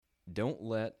Don't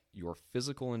let your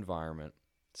physical environment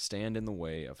stand in the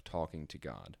way of talking to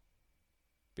God,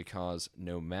 because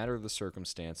no matter the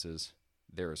circumstances,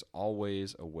 there is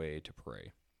always a way to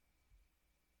pray.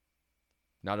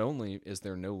 Not only is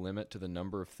there no limit to the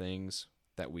number of things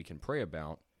that we can pray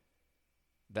about,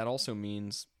 that also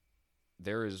means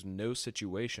there is no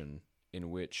situation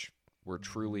in which we're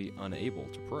truly unable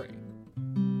to pray.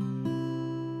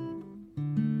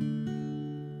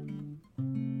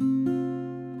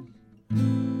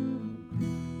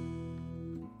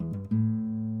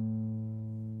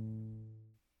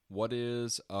 What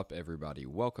is up, everybody?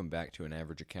 Welcome back to An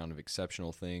Average Account of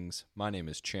Exceptional Things. My name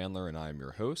is Chandler, and I am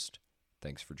your host.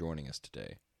 Thanks for joining us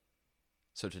today.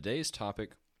 So today's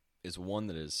topic is one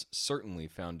that is certainly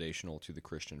foundational to the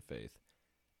Christian faith,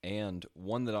 and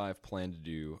one that I've planned to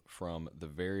do from the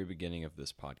very beginning of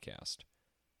this podcast.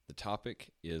 The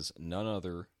topic is none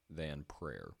other than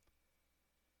prayer.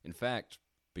 In fact,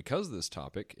 because this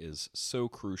topic is so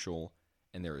crucial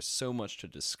and there is so much to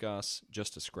discuss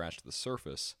just to scratch the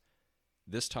surface,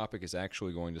 this topic is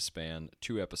actually going to span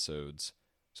 2 episodes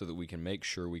so that we can make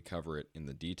sure we cover it in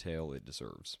the detail it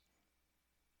deserves.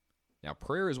 Now,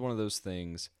 prayer is one of those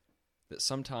things that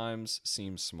sometimes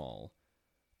seems small,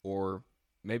 or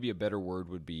maybe a better word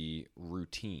would be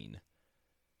routine.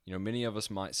 You know, many of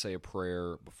us might say a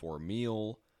prayer before a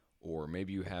meal, or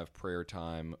maybe you have prayer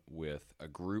time with a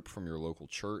group from your local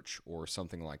church or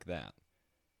something like that.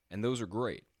 And those are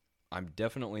great. I'm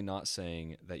definitely not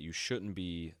saying that you shouldn't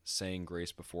be saying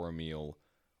grace before a meal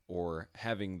or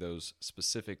having those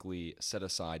specifically set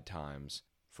aside times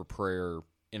for prayer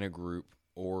in a group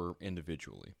or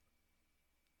individually.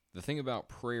 The thing about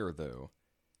prayer, though,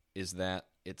 is that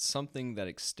it's something that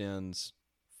extends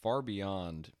far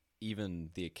beyond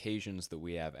even the occasions that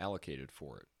we have allocated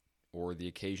for it or the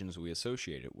occasions we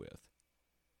associate it with.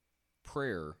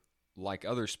 Prayer, like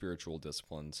other spiritual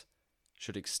disciplines,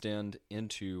 should extend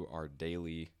into our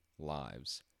daily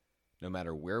lives, no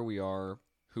matter where we are,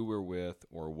 who we're with,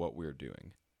 or what we're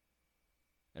doing.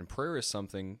 And prayer is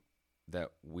something that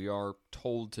we are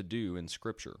told to do in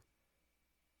Scripture,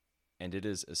 and it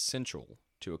is essential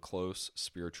to a close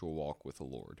spiritual walk with the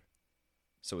Lord.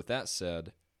 So with that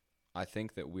said, I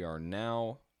think that we are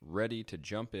now ready to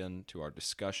jump into our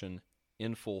discussion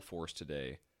in full force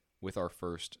today with our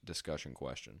first discussion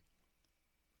question.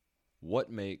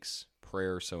 What makes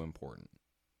prayer so important?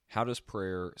 How does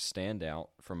prayer stand out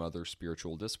from other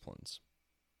spiritual disciplines?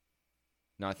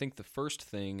 Now, I think the first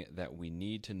thing that we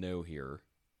need to know here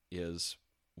is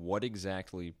what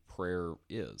exactly prayer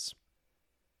is.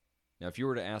 Now, if you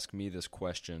were to ask me this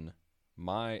question,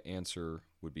 my answer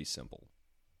would be simple: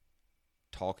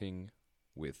 talking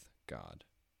with God.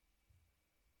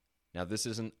 Now, this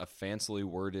isn't a fancily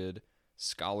worded,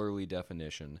 scholarly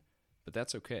definition, but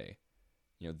that's okay.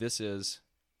 You know, this is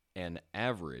an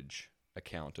average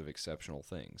account of exceptional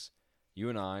things. You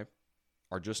and I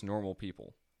are just normal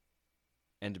people.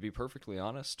 And to be perfectly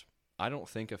honest, I don't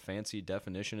think a fancy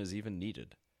definition is even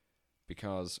needed,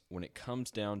 because when it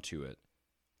comes down to it,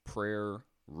 prayer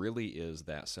really is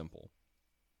that simple.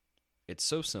 It's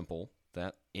so simple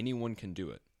that anyone can do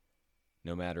it,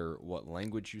 no matter what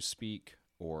language you speak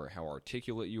or how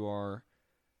articulate you are,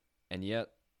 and yet,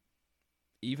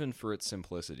 even for its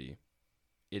simplicity,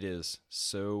 it is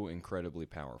so incredibly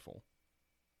powerful.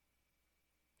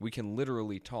 We can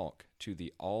literally talk to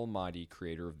the almighty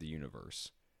creator of the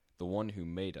universe, the one who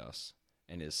made us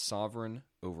and is sovereign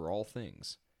over all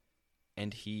things,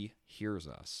 and he hears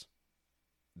us.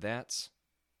 That's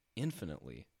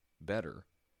infinitely better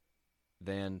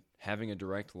than having a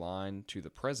direct line to the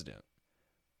president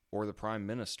or the prime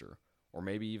minister or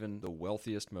maybe even the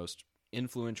wealthiest, most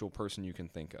influential person you can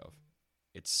think of.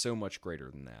 It's so much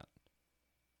greater than that.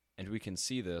 And we can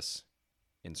see this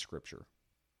in Scripture.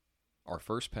 Our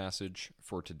first passage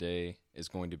for today is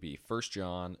going to be 1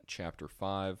 John chapter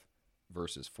 5,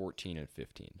 verses 14 and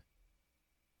 15.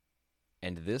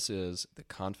 And this is the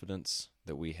confidence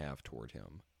that we have toward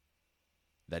him,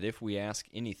 that if we ask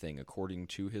anything according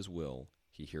to his will,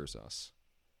 he hears us.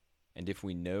 And if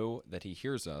we know that he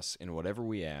hears us in whatever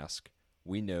we ask,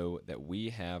 we know that we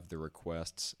have the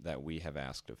requests that we have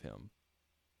asked of him.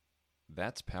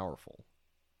 That's powerful.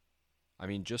 I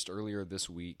mean, just earlier this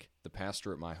week, the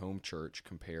pastor at my home church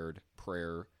compared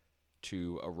prayer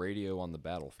to a radio on the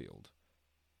battlefield.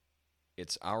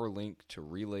 It's our link to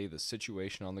relay the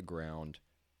situation on the ground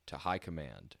to high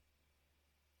command.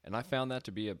 And I found that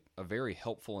to be a very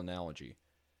helpful analogy,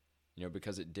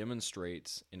 because it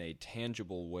demonstrates in a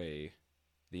tangible way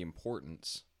the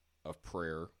importance of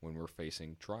prayer when we're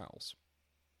facing trials.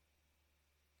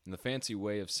 And the fancy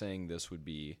way of saying this would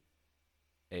be,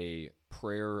 a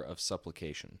prayer of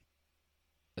supplication.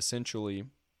 Essentially,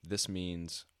 this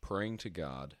means praying to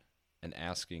God and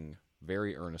asking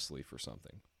very earnestly for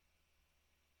something.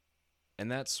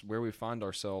 And that's where we find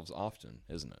ourselves often,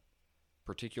 isn't it?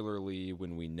 Particularly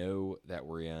when we know that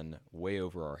we're in way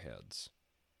over our heads.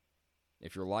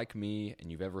 If you're like me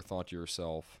and you've ever thought to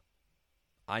yourself,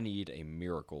 I need a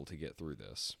miracle to get through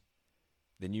this,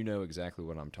 then you know exactly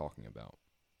what I'm talking about.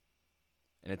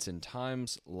 And it's in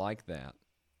times like that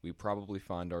we probably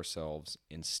find ourselves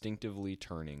instinctively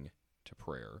turning to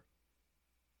prayer,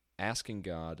 asking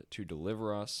God to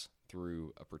deliver us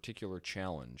through a particular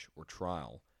challenge or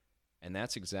trial, and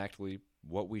that's exactly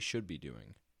what we should be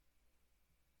doing.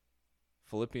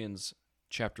 Philippians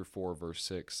chapter 4, verse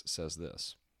 6 says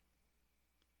this,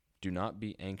 "Do not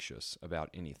be anxious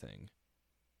about anything,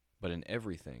 but in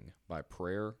everything, by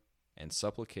prayer and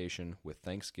supplication with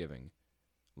thanksgiving,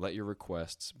 let your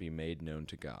requests be made known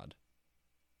to God."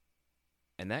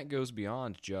 And that goes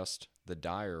beyond just the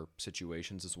dire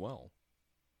situations as well.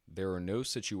 There are no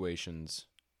situations,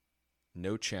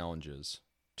 no challenges,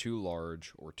 too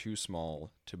large or too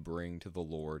small to bring to the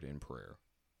Lord in prayer.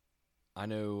 I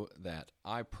know that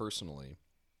I personally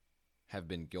have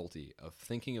been guilty of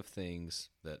thinking of things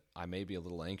that I may be a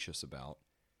little anxious about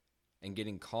and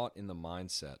getting caught in the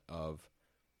mindset of,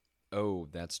 oh,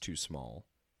 that's too small.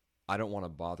 I don't want to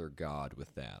bother God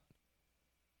with that.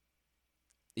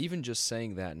 Even just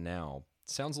saying that now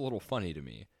sounds a little funny to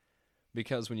me,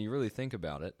 because when you really think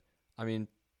about it, I mean,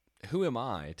 who am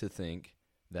I to think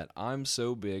that I'm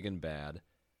so big and bad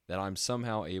that I'm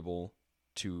somehow able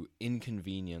to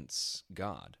inconvenience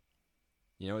God?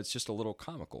 You know, it's just a little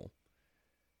comical.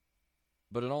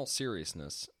 But in all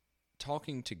seriousness,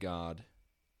 talking to God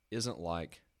isn't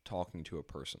like talking to a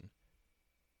person.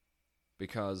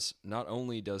 Because not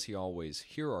only does he always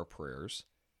hear our prayers,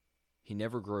 he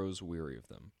never grows weary of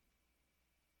them.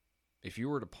 If you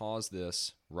were to pause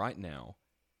this right now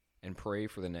and pray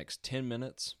for the next 10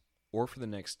 minutes or for the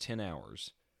next 10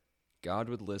 hours, God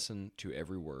would listen to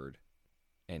every word,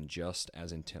 and just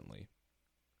as intently.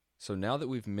 So now that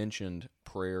we've mentioned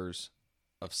prayers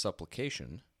of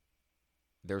supplication,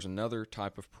 there's another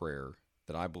type of prayer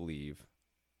that I believe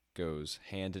goes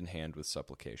hand in hand with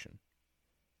supplication,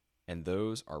 and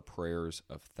those are prayers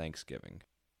of thanksgiving.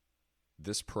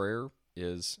 This prayer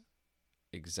is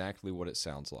exactly what it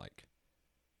sounds like.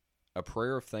 A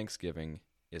prayer of thanksgiving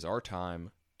is our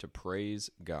time to praise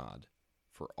God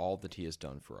for all that he has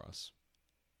done for us,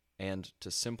 and to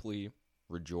simply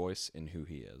rejoice in who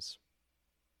he is.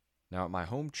 Now, at my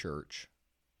home church,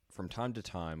 from time to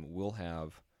time, we'll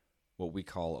have what we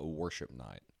call a worship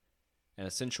night. And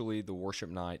essentially, the worship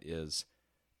night is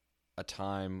a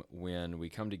time when we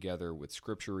come together with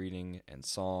scripture reading and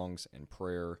songs and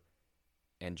prayer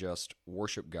and just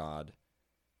worship God,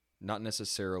 not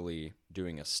necessarily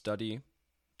doing a study,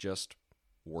 just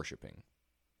worshiping.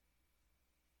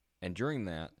 And during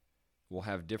that, we'll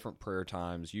have different prayer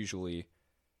times, usually,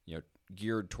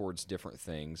 geared towards different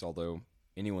things, although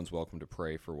anyone's welcome to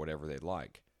pray for whatever they'd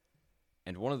like.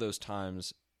 And one of those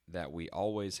times that we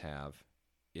always have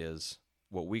is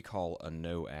what we call a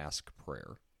no-ask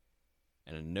prayer.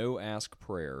 And a no-ask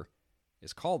prayer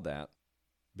is called that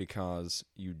because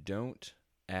you don't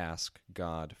ask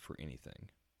God for anything.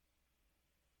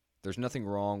 There's nothing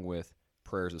wrong with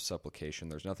prayers of supplication.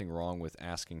 There's nothing wrong with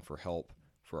asking for help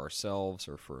for ourselves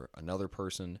or for another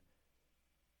person.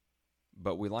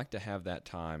 But we like to have that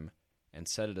time and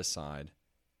set it aside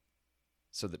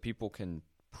so that people can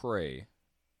pray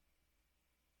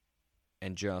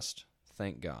and just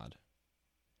thank God.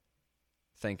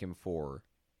 Thank him for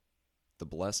the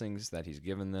blessings that he's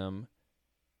given them,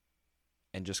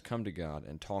 and just come to God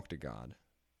and talk to God,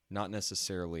 not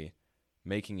necessarily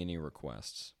making any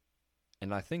requests.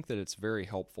 And I think that it's very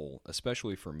helpful,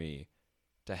 especially for me,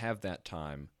 to have that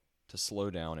time to slow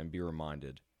down and be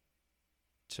reminded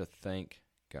to thank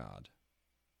God.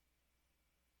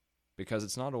 Because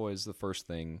it's not always the first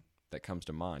thing that comes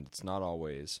to mind. It's not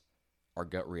always our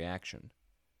gut reaction.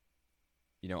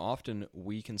 Often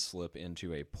we can slip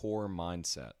into a poor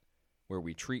mindset where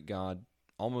we treat God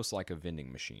almost like a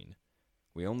vending machine.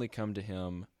 We only come to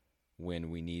him when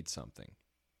we need something.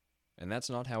 And that's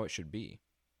not how it should be.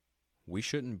 We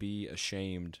shouldn't be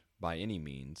ashamed by any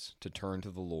means to turn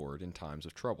to the Lord in times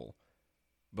of trouble.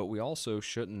 But we also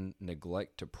shouldn't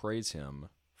neglect to praise him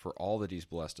for all that he's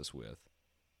blessed us with,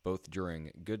 both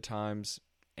during good times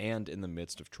and in the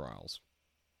midst of trials.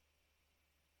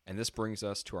 And this brings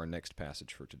us to our next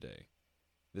passage for today.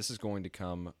 This is going to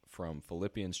come from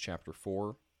Philippians chapter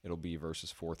 4. It'll be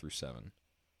verses 4 through 7.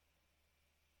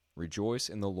 Rejoice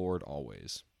in the Lord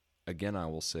always. Again I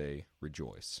will say,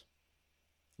 rejoice.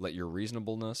 Let your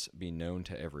reasonableness be known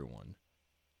to everyone.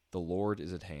 The Lord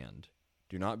is at hand.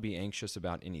 Do not be anxious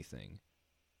about anything,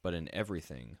 but in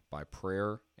everything, by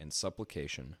prayer and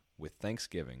supplication, with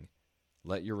thanksgiving,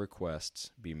 let your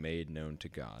requests be made known to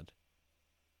God.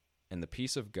 And the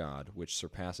peace of God, which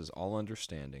surpasses all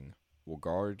understanding, will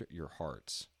guard your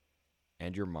hearts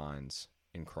and your minds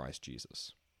in Christ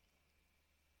Jesus.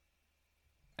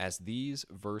 As these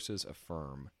verses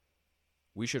affirm,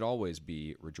 we should always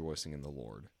be rejoicing in the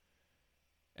Lord.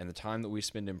 And the time that we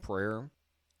spend in prayer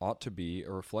ought to be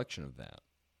a reflection of that.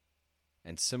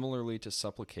 And similarly to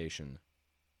supplication,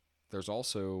 there's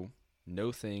also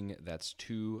no thing that's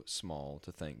too small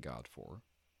to thank God for.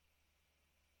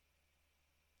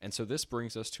 And so this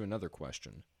brings us to another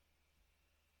question.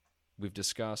 We've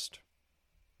discussed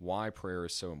why prayer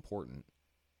is so important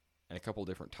and a couple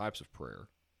different types of prayer.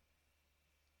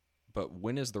 But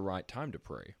when is the right time to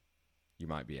pray, you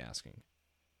might be asking?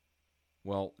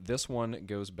 Well, this one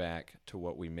goes back to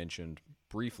what we mentioned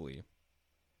briefly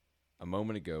a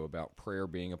moment ago about prayer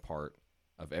being a part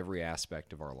of every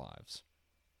aspect of our lives.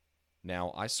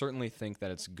 Now, I certainly think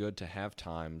that it's good to have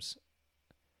times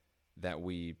that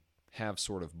we have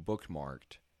sort of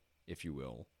bookmarked, if you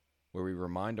will, where we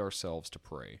remind ourselves to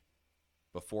pray,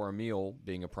 before a meal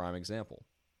being a prime example.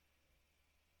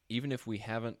 Even if we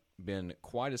haven't been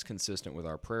quite as consistent with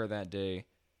our prayer that day,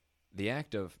 the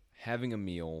act of having a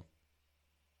meal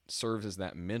serves as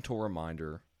that mental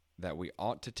reminder that we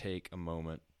ought to take a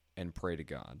moment and pray to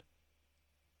God.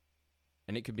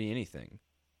 And it could be anything.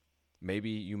 Maybe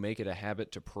you make it a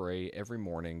habit to pray every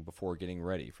morning before getting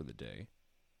ready for the day.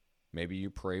 Maybe you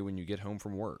pray when you get home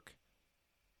from work.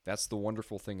 That's the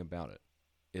wonderful thing about it.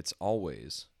 It's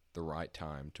always the right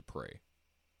time to pray.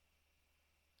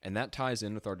 And that ties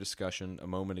in with our discussion a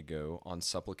moment ago on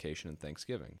supplication and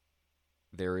thanksgiving.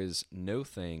 There is no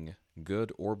thing,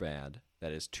 good or bad,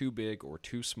 that is too big or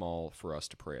too small for us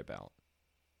to pray about.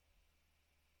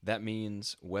 That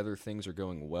means whether things are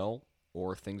going well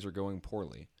or things are going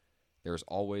poorly, there's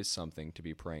always something to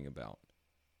be praying about.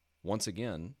 Once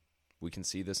again, we can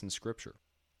see this in Scripture.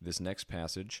 This next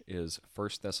passage is 1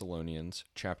 Thessalonians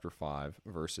chapter 5,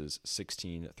 verses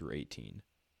 16 through 18.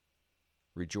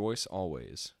 Rejoice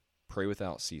always, pray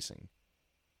without ceasing.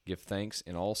 Give thanks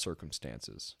in all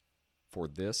circumstances, for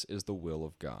this is the will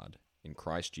of God in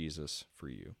Christ Jesus for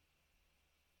you.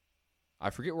 I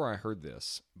forget where I heard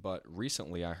this, but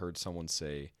recently I heard someone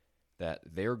say that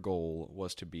their goal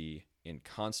was to be in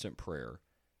constant prayer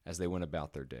as they went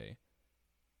about their day,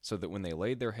 so that when they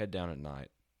laid their head down at night,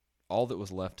 all that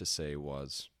was left to say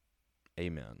was,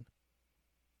 Amen,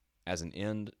 as an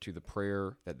end to the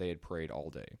prayer that they had prayed all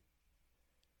day.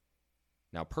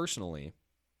 Now, personally,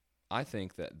 I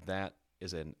think that that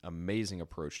is an amazing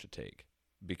approach to take,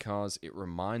 because it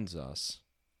reminds us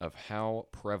of how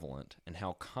prevalent and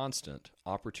how constant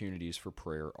opportunities for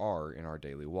prayer are in our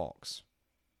daily walks.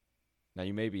 Now,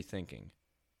 you may be thinking,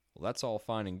 well, that's all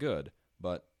fine and good,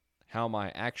 but how am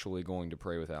I actually going to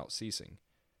pray without ceasing?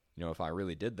 You know, if I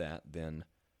really did that, then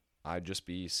I'd just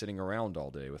be sitting around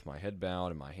all day with my head bowed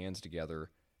and my hands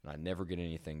together, and I'd never get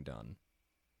anything done.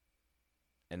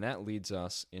 And that leads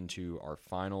us into our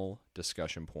final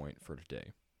discussion point for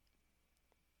today.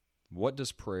 What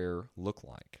does prayer look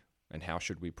like, and how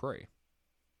should we pray?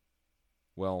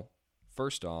 Well,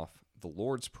 first off, the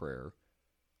Lord's Prayer,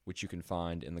 which you can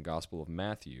find in the Gospel of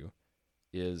Matthew,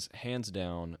 is hands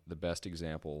down the best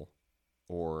example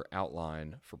or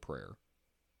outline for prayer.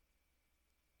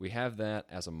 We have that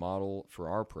as a model for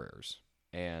our prayers,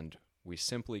 and we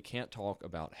simply can't talk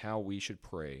about how we should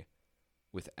pray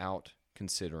without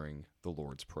considering the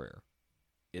Lord's Prayer.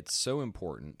 It's so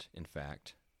important, in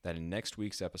fact, that in next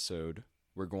week's episode,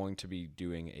 we're going to be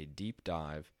doing a deep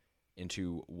dive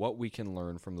into what we can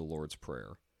learn from the Lord's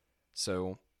Prayer.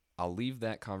 So I'll leave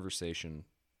that conversation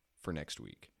for next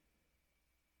week.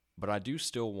 But I do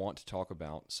still want to talk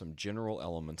about some general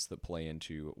elements that play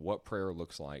into what prayer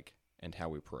looks like and how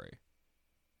we pray.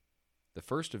 The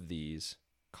first of these,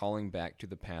 calling back to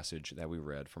the passage that we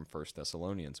read from 1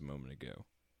 Thessalonians a moment ago.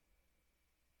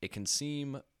 It can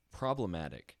seem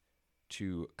problematic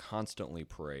to constantly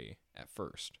pray at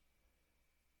first,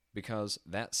 because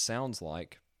that sounds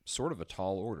like sort of a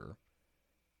tall order.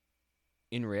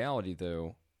 In reality,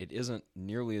 though, it isn't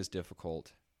nearly as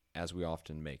difficult as we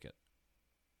often make it.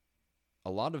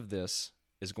 A lot of this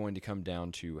is going to come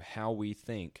down to how we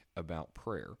think about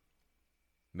prayer.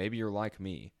 Maybe you're like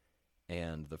me,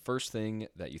 and the first thing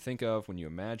that you think of when you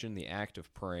imagine the act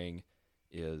of praying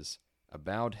is a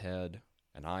bowed head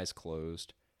and eyes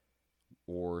closed,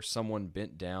 or someone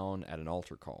bent down at an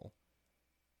altar call.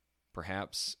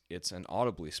 Perhaps it's an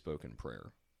audibly spoken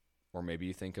prayer, or maybe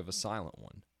you think of a silent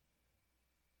one.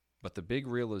 But the big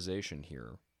realization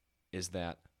here is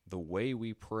that the way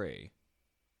we pray,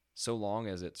 so long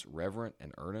as it's reverent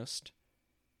and earnest,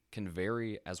 can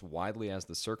vary as widely as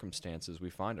the circumstances we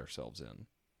find ourselves in.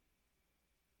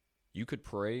 You could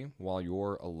pray while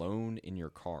you're alone in your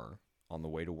car on the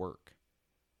way to work.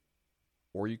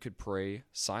 Or you could pray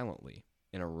silently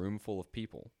in a room full of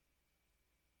people.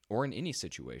 Or in any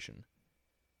situation.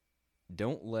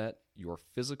 Don't let your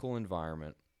physical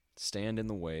environment stand in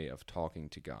the way of talking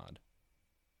to God.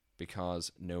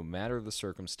 Because no matter the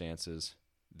circumstances,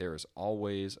 there is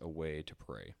always a way to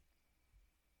pray.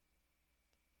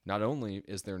 Not only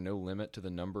is there no limit to the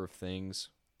number of things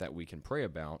that we can pray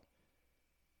about,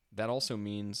 that also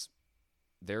means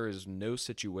there is no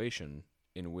situation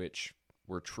in which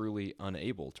we're truly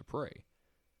unable to pray.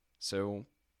 So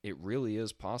it really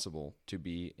is possible to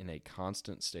be in a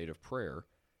constant state of prayer,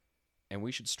 and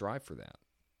we should strive for that.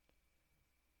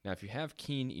 Now, if you have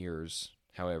keen ears,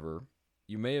 however,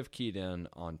 you may have keyed in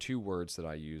on two words that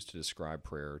I used to describe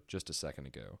prayer just a second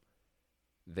ago.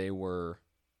 They were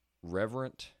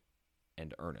reverent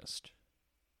and earnest.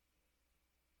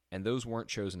 And those weren't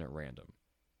chosen at random.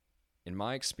 In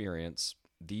my experience,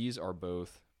 these are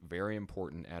both very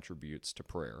important attributes to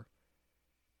prayer,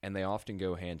 and they often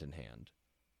go hand in hand.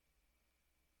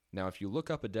 Now, if you look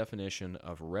up a definition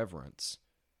of reverence,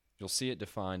 you'll see it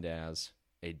defined as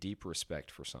a deep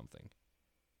respect for something.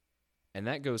 And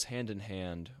that goes hand in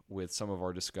hand with some of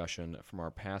our discussion from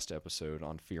our past episode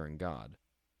on fearing God.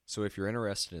 So if you're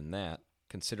interested in that,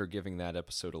 consider giving that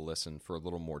episode a listen for a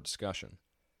little more discussion.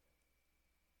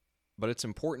 But it's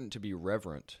important to be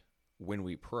reverent when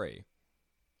we pray,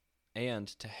 and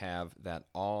to have that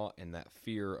awe and that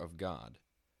fear of God.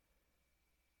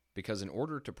 Because in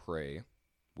order to pray,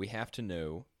 we have to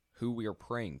know who we are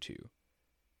praying to.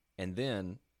 And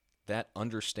then that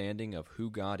understanding of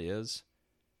who God is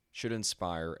should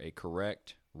inspire a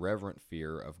correct, reverent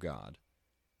fear of God,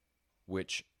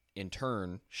 which in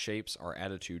turn shapes our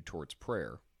attitude towards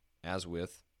prayer, as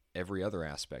with every other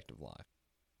aspect of life.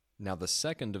 Now, the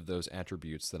second of those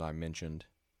attributes that I mentioned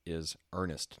is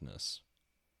earnestness.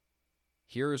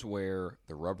 Here is where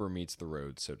the rubber meets the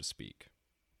road, so to speak,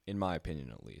 in my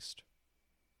opinion at least.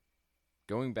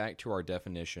 Going back to our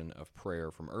definition of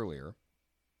prayer from earlier,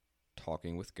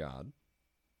 talking with God,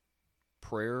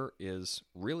 prayer is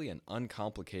really an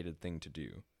uncomplicated thing to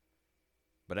do.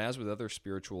 But as with other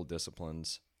spiritual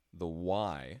disciplines, the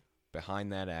why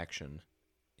behind that action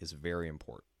is very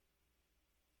important.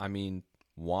 I mean,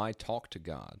 why talk to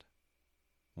God?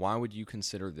 Why would you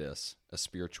consider this a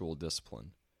spiritual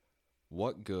discipline?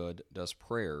 What good does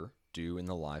prayer do in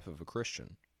the life of a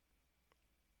Christian?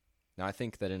 Now, I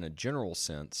think that in a general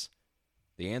sense,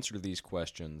 the answer to these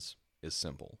questions is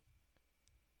simple.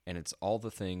 And it's all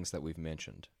the things that we've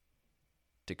mentioned.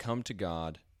 To come to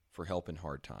God for help in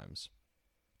hard times.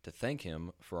 To thank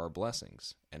Him for our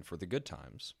blessings and for the good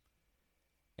times.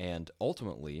 And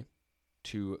ultimately,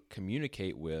 to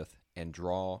communicate with and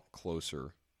draw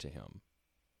closer to Him.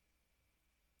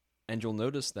 And you'll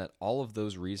notice that all of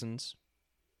those reasons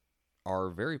are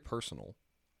very personal.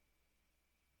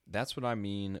 That's what I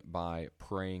mean by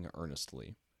praying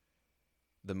earnestly.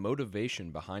 The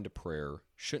motivation behind a prayer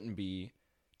shouldn't be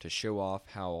to show off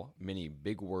how many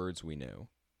big words we know,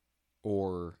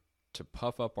 or to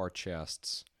puff up our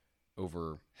chests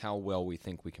over how well we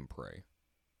think we can pray.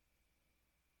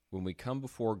 When we come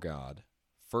before God,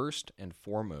 first and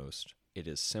foremost, it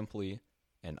is simply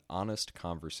an honest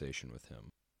conversation with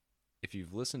Him. If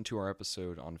you've listened to our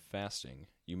episode on fasting,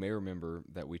 you may remember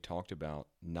that we talked about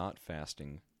not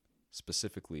fasting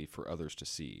specifically for others to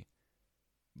see,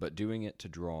 but doing it to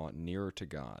draw nearer to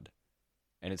God.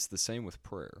 And it's the same with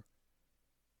prayer.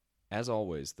 As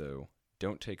always, though,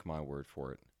 don't take my word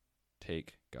for it.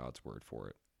 Take God's word for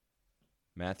it.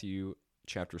 Matthew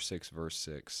chapter 6, verse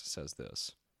 6 says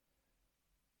this,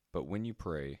 "But when you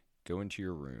pray, go into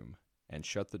your room and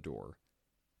shut the door,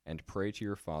 and pray to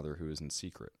your Father who is in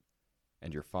secret,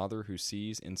 and your Father who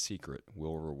sees in secret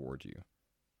will reward you."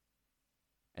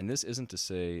 And this isn't to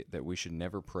say that we should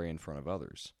never pray in front of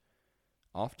others.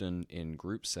 Often in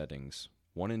group settings,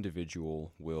 one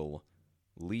individual will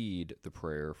lead the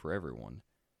prayer for everyone,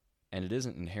 and it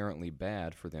isn't inherently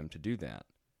bad for them to do that.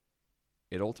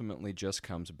 It ultimately just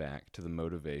comes back to the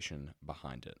motivation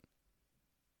behind it.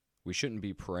 We shouldn't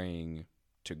be praying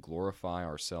to glorify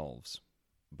ourselves,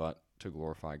 but to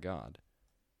glorify God.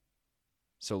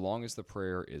 So long as the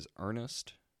prayer is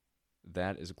earnest,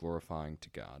 that is glorifying to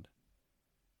God.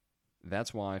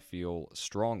 That's why I feel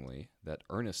strongly that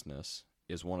earnestness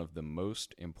is one of the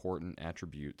most important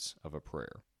attributes of a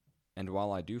prayer. And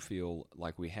while I do feel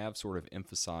like we have sort of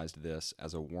emphasized this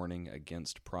as a warning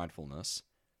against pridefulness,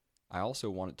 I also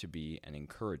want it to be an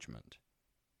encouragement.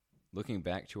 Looking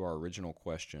back to our original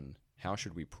question, how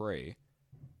should we pray?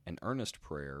 An earnest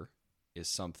prayer is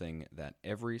something that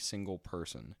every single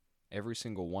person, every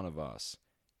single one of us,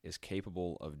 is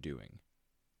capable of doing.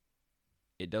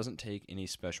 It doesn't take any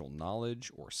special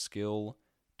knowledge or skill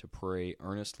to pray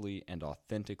earnestly and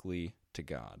authentically to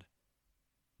God.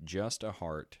 Just a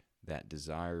heart that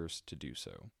desires to do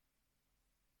so.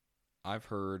 I've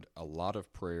heard a lot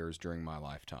of prayers during my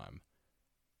lifetime,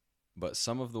 but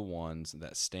some of the ones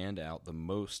that stand out the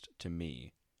most to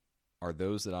me are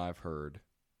those that I've heard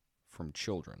from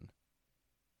children.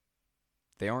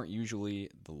 They aren't usually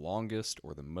the longest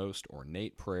or the most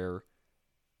ornate prayer,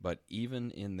 but even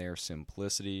in their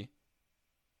simplicity,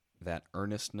 that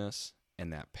earnestness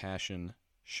and that passion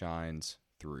shines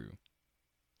through.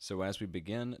 So as we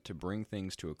begin to bring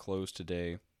things to a close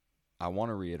today, I want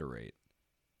to reiterate,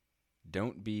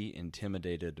 don't be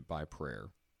intimidated by prayer.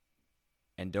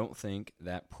 And don't think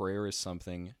that prayer is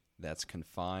something that's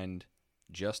confined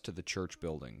just to the church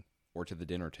building or to the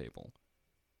dinner table.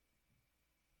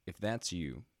 If that's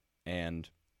you, and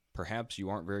perhaps you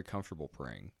aren't very comfortable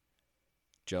praying,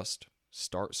 just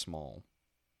start small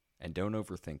and don't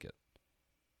overthink it.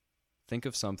 Think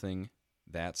of something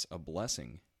that's a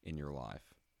blessing in your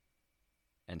life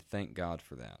and thank God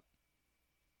for that.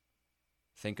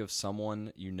 Think of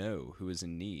someone you know who is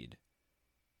in need.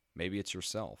 Maybe it's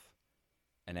yourself.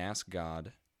 And ask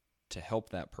God to help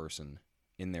that person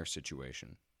in their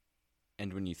situation.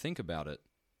 And when you think about it,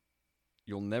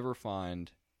 you'll never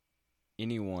find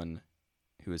anyone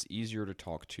who is easier to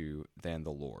talk to than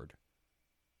the Lord.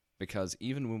 Because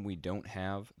even when we don't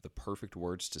have the perfect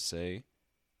words to say,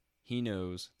 He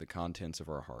knows the contents of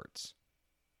our hearts.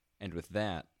 And with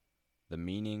that, the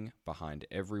meaning behind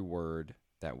every word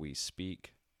that we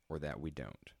speak or that we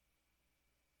don't.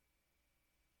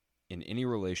 In any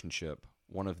relationship,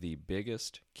 one of the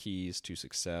biggest keys to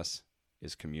success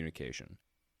is communication,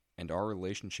 and our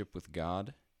relationship with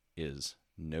God is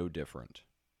no different.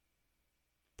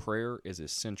 Prayer is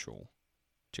essential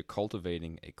to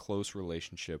cultivating a close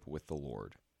relationship with the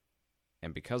Lord,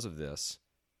 and because of this,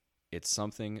 it's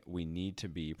something we need to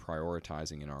be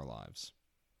prioritizing in our lives.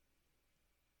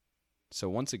 So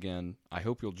once again, I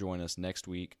hope you'll join us next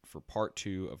week for part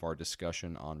 2 of our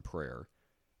discussion on prayer,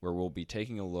 where we'll be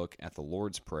taking a look at the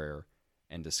Lord's Prayer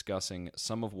and discussing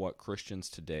some of what Christians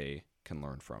today can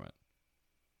learn from it.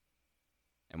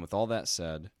 And with all that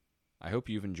said, I hope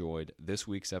you've enjoyed this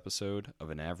week's episode of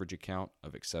An Average Account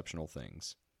of Exceptional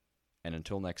Things. And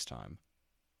until next time,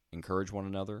 encourage one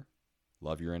another,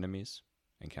 love your enemies,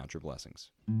 and count your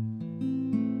blessings.